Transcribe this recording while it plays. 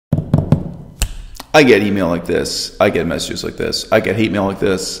I get email like this. I get messages like this. I get hate mail like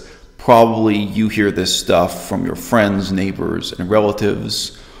this. Probably you hear this stuff from your friends, neighbors, and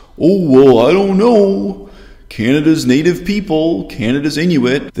relatives. Oh, well, I don't know. Canada's native people, Canada's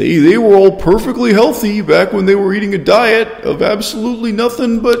Inuit, they were all perfectly healthy back when they were eating a diet of absolutely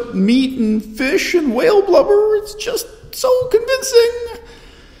nothing but meat and fish and whale blubber. It's just so convincing.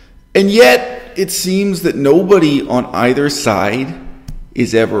 And yet, it seems that nobody on either side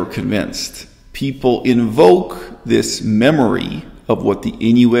is ever convinced. People invoke this memory of what the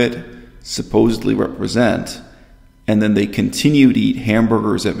Inuit supposedly represent, and then they continue to eat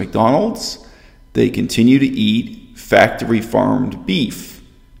hamburgers at McDonald's. They continue to eat factory-farmed beef.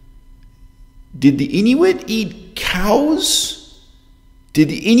 Did the Inuit eat cows? Did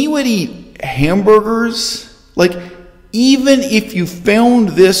the Inuit eat hamburgers? Like, even if you found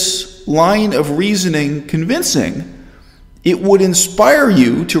this line of reasoning convincing, it would inspire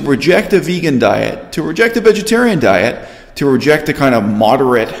you to reject a vegan diet, to reject a vegetarian diet, to reject a kind of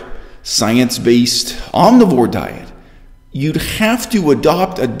moderate, science-based omnivore diet. You'd have to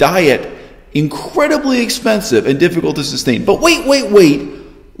adopt a diet incredibly expensive and difficult to sustain. But wait.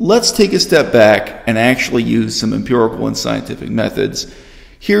 Let's take a step back and actually use some empirical and scientific methods.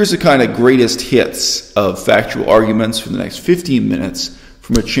 Here's the kind of greatest hits of factual arguments for the next 15 minutes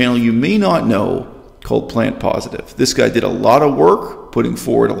from a channel you may not know called Plant Positive. This guy did a lot of work putting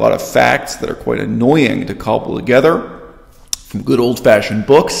forward a lot of facts that are quite annoying to cobble together from good old-fashioned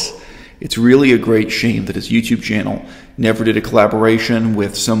books. It's really a great shame that his YouTube channel never did a collaboration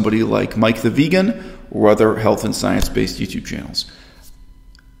with somebody like Mike the Vegan or other health and science-based YouTube channels.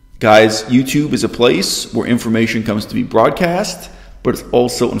 Guys, YouTube is a place where information comes to be broadcast, but it's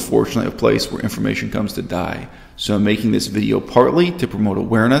also, unfortunately, a place where information comes to die. So I'm making this video partly to promote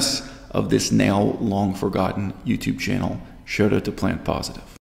awareness of this now long-forgotten YouTube channel. Shout out to Plant Positive.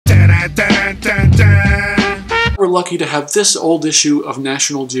 We're lucky to have this old issue of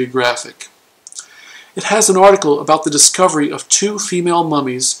National Geographic. It has an article about the discovery of 2 female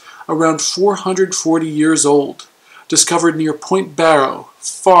mummies around 440 years old, discovered near Point Barrow,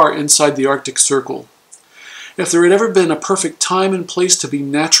 far inside the Arctic Circle. If there had ever been a perfect time and place to be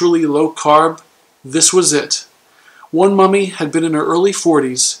naturally low-carb, this was it. One mummy had been in her early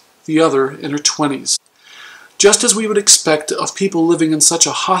 40s, the other in her 20s. Just as we would expect of people living in such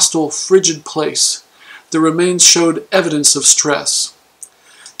a hostile, frigid place, the remains showed evidence of stress.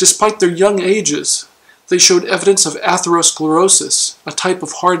 Despite their young ages, they showed evidence of atherosclerosis, a type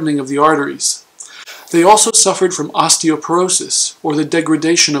of hardening of the arteries. They also suffered from osteoporosis, or the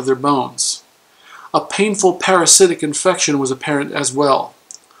degradation of their bones. A painful parasitic infection was apparent as well.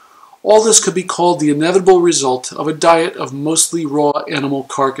 All this could be called the inevitable result of a diet of mostly raw animal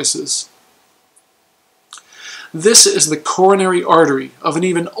carcasses. This is the coronary artery of an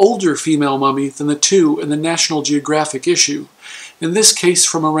even older female mummy than the 2 in the National Geographic issue, in this case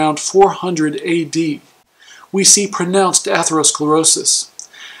from around 400 AD. We see pronounced atherosclerosis.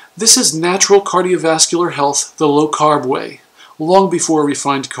 This is natural cardiovascular health the low-carb way, long before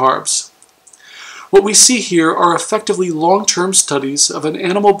refined carbs. What we see here are effectively long-term studies of an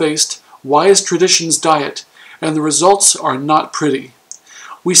animal-based, wise traditions diet, and the results are not pretty.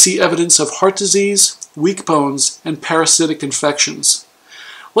 We see evidence of heart disease, weak bones, and parasitic infections.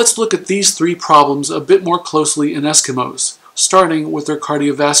 Let's look at these 3 problems a bit more closely in Eskimos, starting with their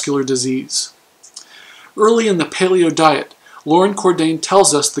cardiovascular disease. Early in the paleo diet, Lauren Cordain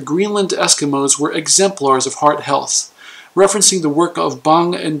tells us the Greenland Eskimos were exemplars of heart health, referencing the work of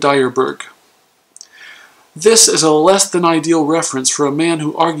Bang and Dyerberg. This is a less than ideal reference for a man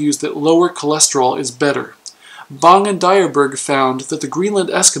who argues that lower cholesterol is better. Bang and Dyerberg found that the Greenland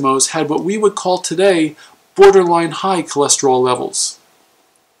Eskimos had what we would call today borderline high cholesterol levels.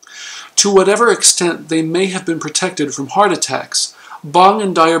 To whatever extent they may have been protected from heart attacks, Bang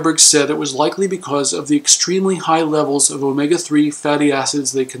and Dyerberg said it was likely because of the extremely high levels of omega-3 fatty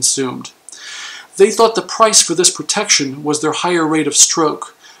acids they consumed. They thought the price for this protection was their higher rate of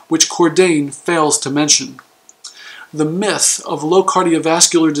stroke, which Cordain fails to mention. The myth of low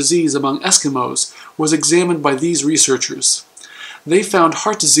cardiovascular disease among Eskimos was examined by these researchers. They found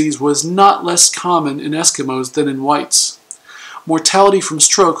heart disease was not less common in Eskimos than in whites. Mortality from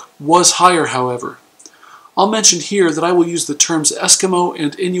stroke was higher, however. I'll mention here that I will use the terms Eskimo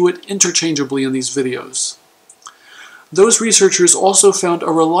and Inuit interchangeably in these videos. Those researchers also found a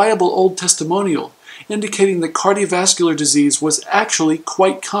reliable old testimonial indicating that cardiovascular disease was actually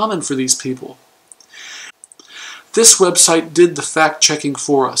quite common for these people. This website did the fact-checking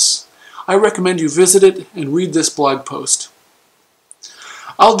for us. I recommend you visit it and read this blog post.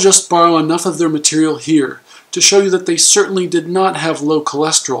 I'll just borrow enough of their material here to show you that they certainly did not have low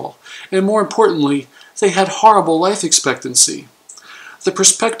cholesterol, and more importantly, they had horrible life expectancy. The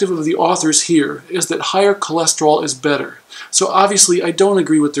perspective of the authors here is that higher cholesterol is better, so obviously I don't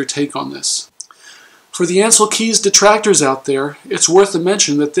agree with their take on this. For the Ansel Keys detractors out there, it's worth a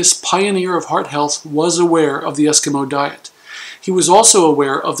mention that this pioneer of heart health was aware of the Eskimo diet. He was also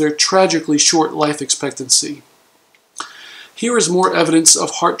aware of their tragically short life expectancy. Here is more evidence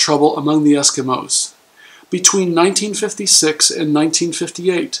of heart trouble among the Eskimos. Between 1956 and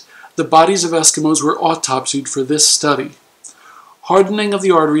 1958, the bodies of Eskimos were autopsied for this study. Hardening of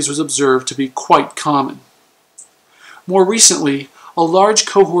the arteries was observed to be quite common. More recently, a large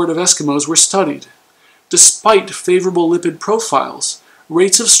cohort of Eskimos were studied. Despite favorable lipid profiles,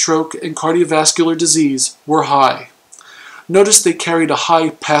 rates of stroke and cardiovascular disease were high. Notice they carried a high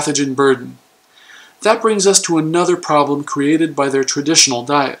pathogen burden. That brings us to another problem created by their traditional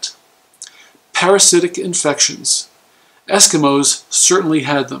diet. Parasitic infections. Eskimos certainly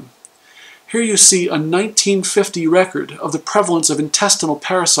had them. Here you see a 1950 record of the prevalence of intestinal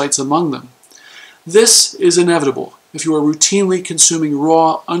parasites among them. This is inevitable if you are routinely consuming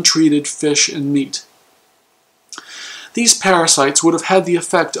raw, untreated fish and meat. These parasites would have had the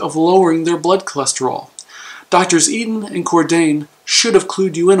effect of lowering their blood cholesterol. Doctors Eaton and Cordain should have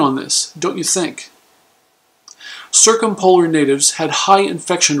clued you in on this, don't you think? Circumpolar natives had high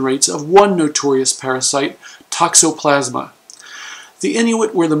infection rates of one notorious parasite, Toxoplasma. The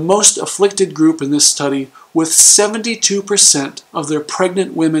Inuit were the most afflicted group in this study, with 72% of their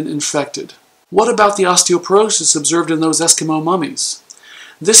pregnant women infected. What about the osteoporosis observed in those Eskimo mummies?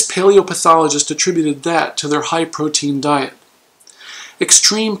 This paleopathologist attributed that to their high-protein diet.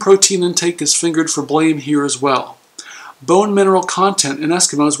 Extreme protein intake is fingered for blame here as well. Bone mineral content in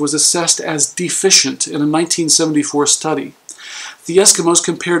Eskimos was assessed as deficient in a 1974 study. The Eskimos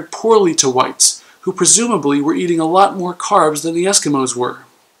compared poorly to whites, who presumably were eating a lot more carbs than the Eskimos were.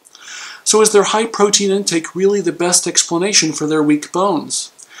 So is their high protein intake really the best explanation for their weak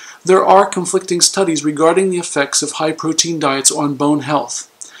bones? There are conflicting studies regarding the effects of high protein diets on bone health.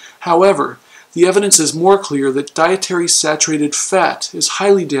 However, the evidence is more clear that dietary saturated fat is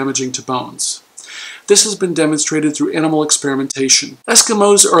highly damaging to bones. This has been demonstrated through animal experimentation.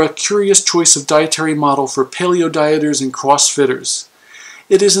 Eskimos are a curious choice of dietary model for paleo-dieters and crossfitters.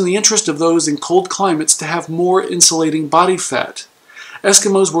 It is in the interest of those in cold climates to have more insulating body fat.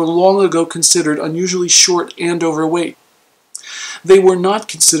 Eskimos were long ago considered unusually short and overweight. They were not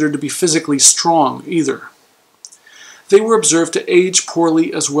considered to be physically strong either. They were observed to age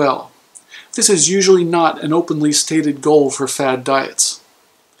poorly as well. This is usually not an openly stated goal for fad diets.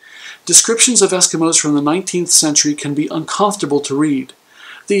 Descriptions of Eskimos from the 19th century can be uncomfortable to read.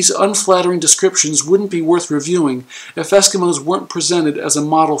 These unflattering descriptions wouldn't be worth reviewing if Eskimos weren't presented as a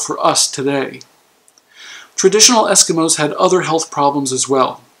model for us today. Traditional Eskimos had other health problems as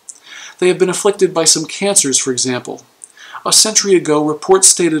well. They have been afflicted by some cancers, for example. A century ago, reports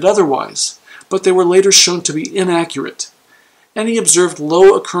stated otherwise, but they were later shown to be inaccurate. Any observed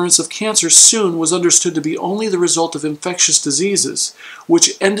low occurrence of cancer soon was understood to be only the result of infectious diseases,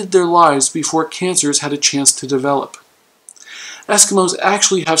 which ended their lives before cancers had a chance to develop. Eskimos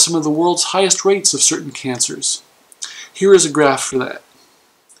actually have some of the world's highest rates of certain cancers. Here is a graph for that.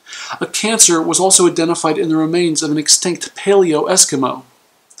 A cancer was also identified in the remains of an extinct Paleo-Eskimo.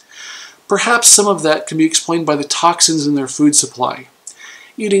 Perhaps some of that can be explained by the toxins in their food supply.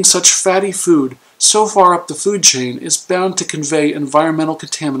 Eating such fatty food so far up the food chain is bound to convey environmental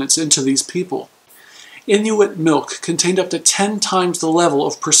contaminants into these people. Inuit milk contained up to 10 times the level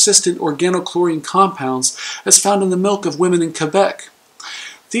of persistent organochlorine compounds as found in the milk of women in Quebec.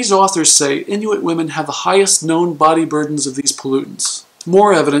 These authors say Inuit women have the highest known body burdens of these pollutants.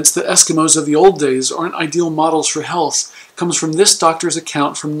 More evidence that Eskimos of the old days aren't ideal models for health comes from this doctor's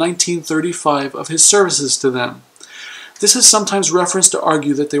account from 1935 of his services to them. This is sometimes referenced to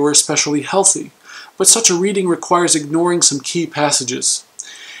argue that they were especially healthy, but such a reading requires ignoring some key passages.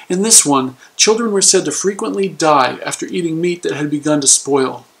 In this one, children were said to frequently die after eating meat that had begun to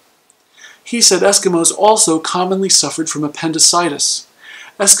spoil. He said Eskimos also commonly suffered from appendicitis.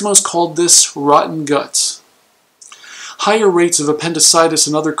 Eskimos called this rotten guts. Higher rates of appendicitis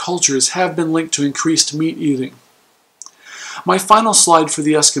in other cultures have been linked to increased meat eating. My final slide for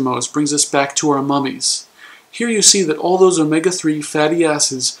the Eskimos brings us back to our mummies. Here you see that all those omega-3 fatty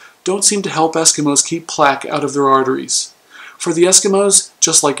acids don't seem to help Eskimos keep plaque out of their arteries. For the Eskimos,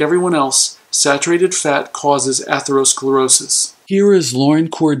 just like everyone else, saturated fat causes atherosclerosis. Here is Lauren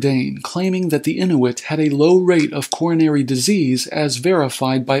Cordain claiming that the Inuit had a low rate of coronary disease as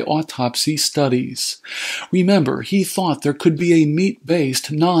verified by autopsy studies. Remember, he thought there could be a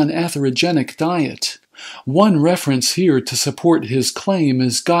meat-based, non-atherogenic diet. One reference here to support his claim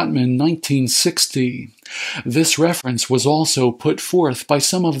is Gottman 1960. This reference was also put forth by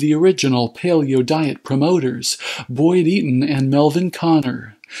some of the original paleo diet promoters, Boyd Eaton and Melvin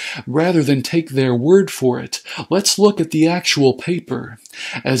Connor. Rather than take their word for it, let's look at the actual paper.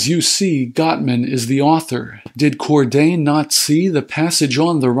 As you see, Gottman is the author. Did Cordain not see the passage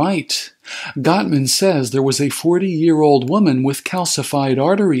on the right? Gottman says there was a 40-year-old woman with calcified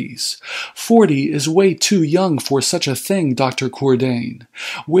arteries. 40 is way too young for such a thing, Dr. Cordain.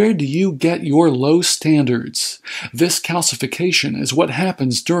 Where do you get your low standards? This calcification is what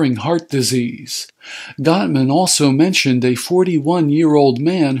happens during heart disease. Gottman also mentioned a 41-year-old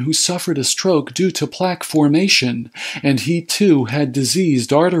man who suffered a stroke due to plaque formation, and he too had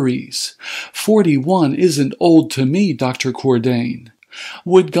diseased arteries. 41 isn't old to me, Dr. Cordain.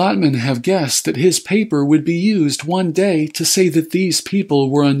 Would Gottman have guessed that his paper would be used one day to say that these people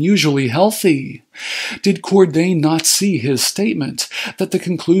were unusually healthy? Did Cordain not see his statement that the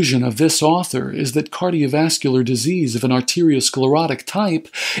conclusion of this author is that cardiovascular disease of an arteriosclerotic type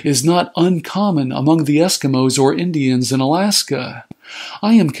is not uncommon among the Eskimos or Indians in Alaska?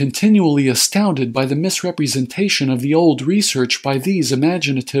 I am continually astounded by the misrepresentation of the old research by these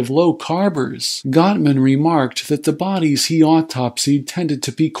imaginative low-carbers. Gottman remarked that the bodies he autopsied tended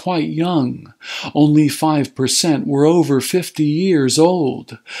to be quite young. Only 5% were over 50 years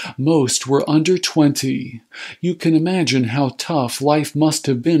old. Most were under 20. You can imagine how tough life must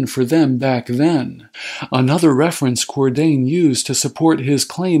have been for them back then. Another reference Cordain used to support his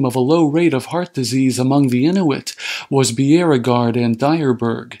claim of a low rate of heart disease among the Inuit was Bjerregaard and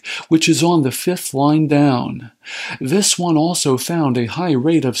Dyerberg, which is on the 5th line down. This one also found a high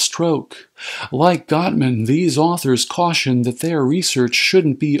rate of stroke. Like Gottman, these authors cautioned that their research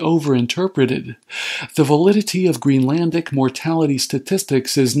shouldn't be overinterpreted. The validity of Greenlandic mortality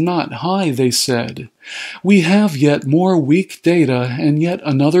statistics is not high, they said. We have yet more weak data and yet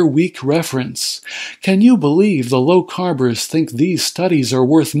another weak reference. Can you believe the low-carbers think these studies are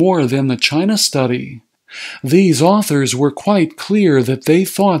worth more than the China study? These authors were quite clear that they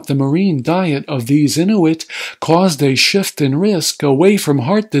thought the marine diet of these Inuit caused a shift in risk away from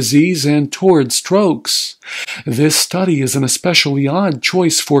heart disease and toward strokes. This study is an especially odd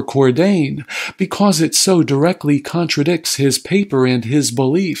choice for Cordain because it so directly contradicts his paper and his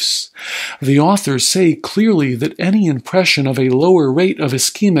beliefs. The authors say clearly that any impression of a lower rate of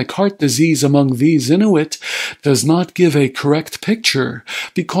ischemic heart disease among these Inuit does not give a correct picture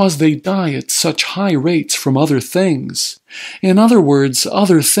because they die at such high rates from other things. In other words,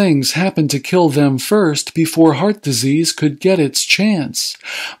 other things happened to kill them first before heart disease could get its chance.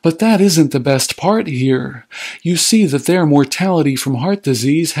 But that isn't the best part here. You see that their mortality from heart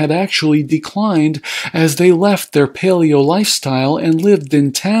disease had actually declined as they left their paleo lifestyle and lived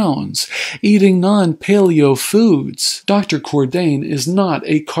in towns, eating non-paleo foods. Dr. Cordain is not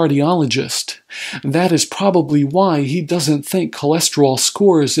a cardiologist. That is probably why he doesn't think cholesterol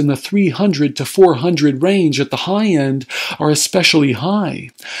scores in the 300 to 400 range at the high end are especially high.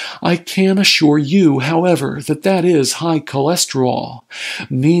 I can assure you, however, that that is high cholesterol.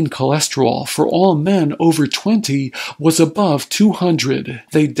 Mean cholesterol for all men over 20 was above 200.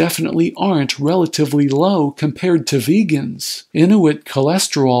 They definitely aren't relatively low compared to vegans. Inuit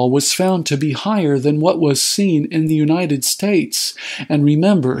cholesterol was found to be higher than what was seen in the United States. And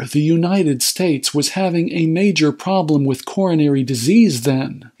remember, the United States was having a major problem with coronary disease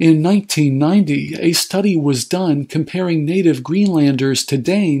then. In 1990, a study was done comparing native Greenlanders to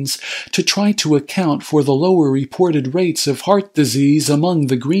Danes to try to account for the lower reported rates of heart disease among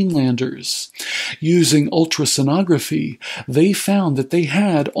the Greenlanders. Using ultrasonography, they found that they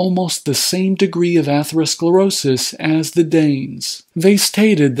had almost the same degree of atherosclerosis as the Danes. They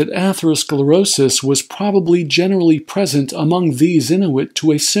stated that atherosclerosis was probably generally present among these Inuit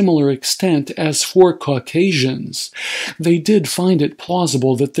to a similar extent as for Caucasians. They did find it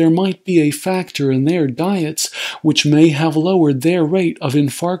plausible that there might be a factor in their diets which may have lowered their rate of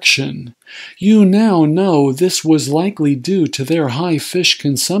infarction. You now know this was likely due to their high fish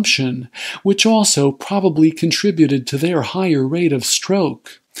consumption, which also probably contributed to their higher rate of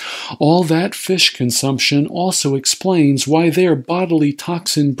stroke. All that fish consumption also explains why their bodily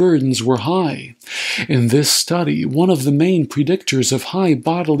toxin burdens were high. In this study, one of the main predictors of high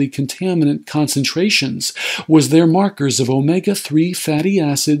bodily contaminant concentrations was their markers of omega-3 fatty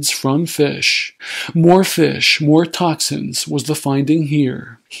acids from fish. More fish, more toxins was the finding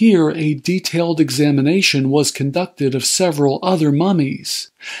here. Here, a detailed examination was conducted of several other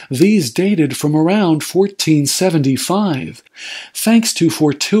mummies. These dated from around 1475. Thanks to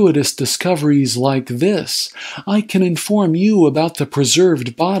fortuitous discoveries like this, I can inform you about the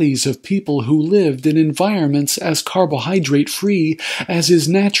preserved bodies of people who lived in environments as carbohydrate-free as is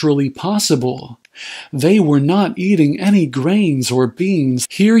naturally possible. They were not eating any grains or beans.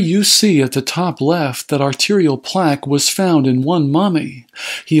 Here you see at the top left that arterial plaque was found in one mummy.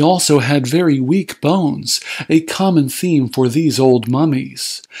 He also had very weak bones, a common theme for these old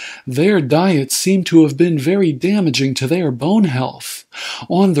mummies. Their diet seemed to have been very damaging to their bone health.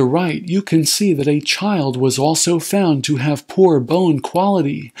 On the right, you can see that a child was also found to have poor bone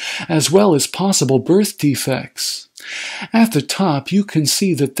quality, as well as possible birth defects. At the top, you can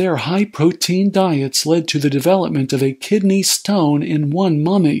see that their high-protein diets led to the development of a kidney stone in one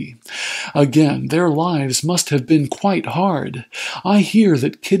mummy. Again, their lives must have been quite hard. I hear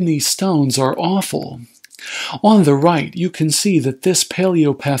that kidney stones are awful. On the right, you can see that this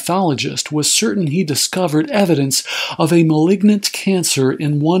paleopathologist was certain he discovered evidence of a malignant cancer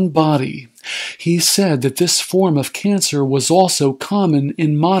in one body. He said that this form of cancer was also common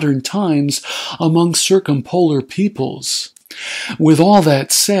in modern times among circumpolar peoples. With all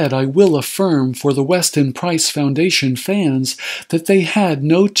that said, I will affirm for the Weston Price Foundation fans that they had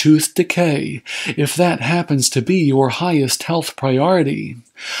no tooth decay, if that happens to be your highest health priority.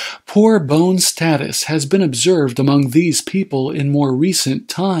 Poor bone status has been observed among these people in more recent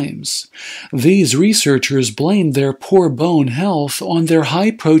times. These researchers blamed their poor bone health on their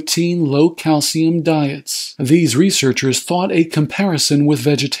high-protein, low-calcium diets. These researchers thought a comparison with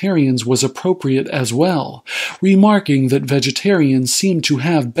vegetarians was appropriate as well, remarking that vegetarians seem to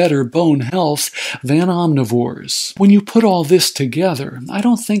have better bone health than omnivores. When you put all this together, I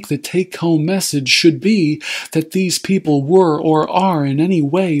don't think the take-home message should be that these people were or are in any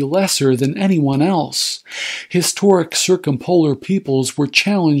way lesser than anyone else. Historic circumpolar peoples were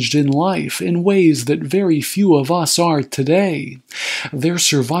challenged in life in ways that very few of us are today. Their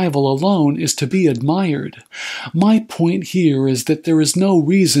survival alone is to be admired. My point here is that there is no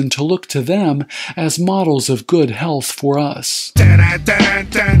reason to look to them as models of good health for us.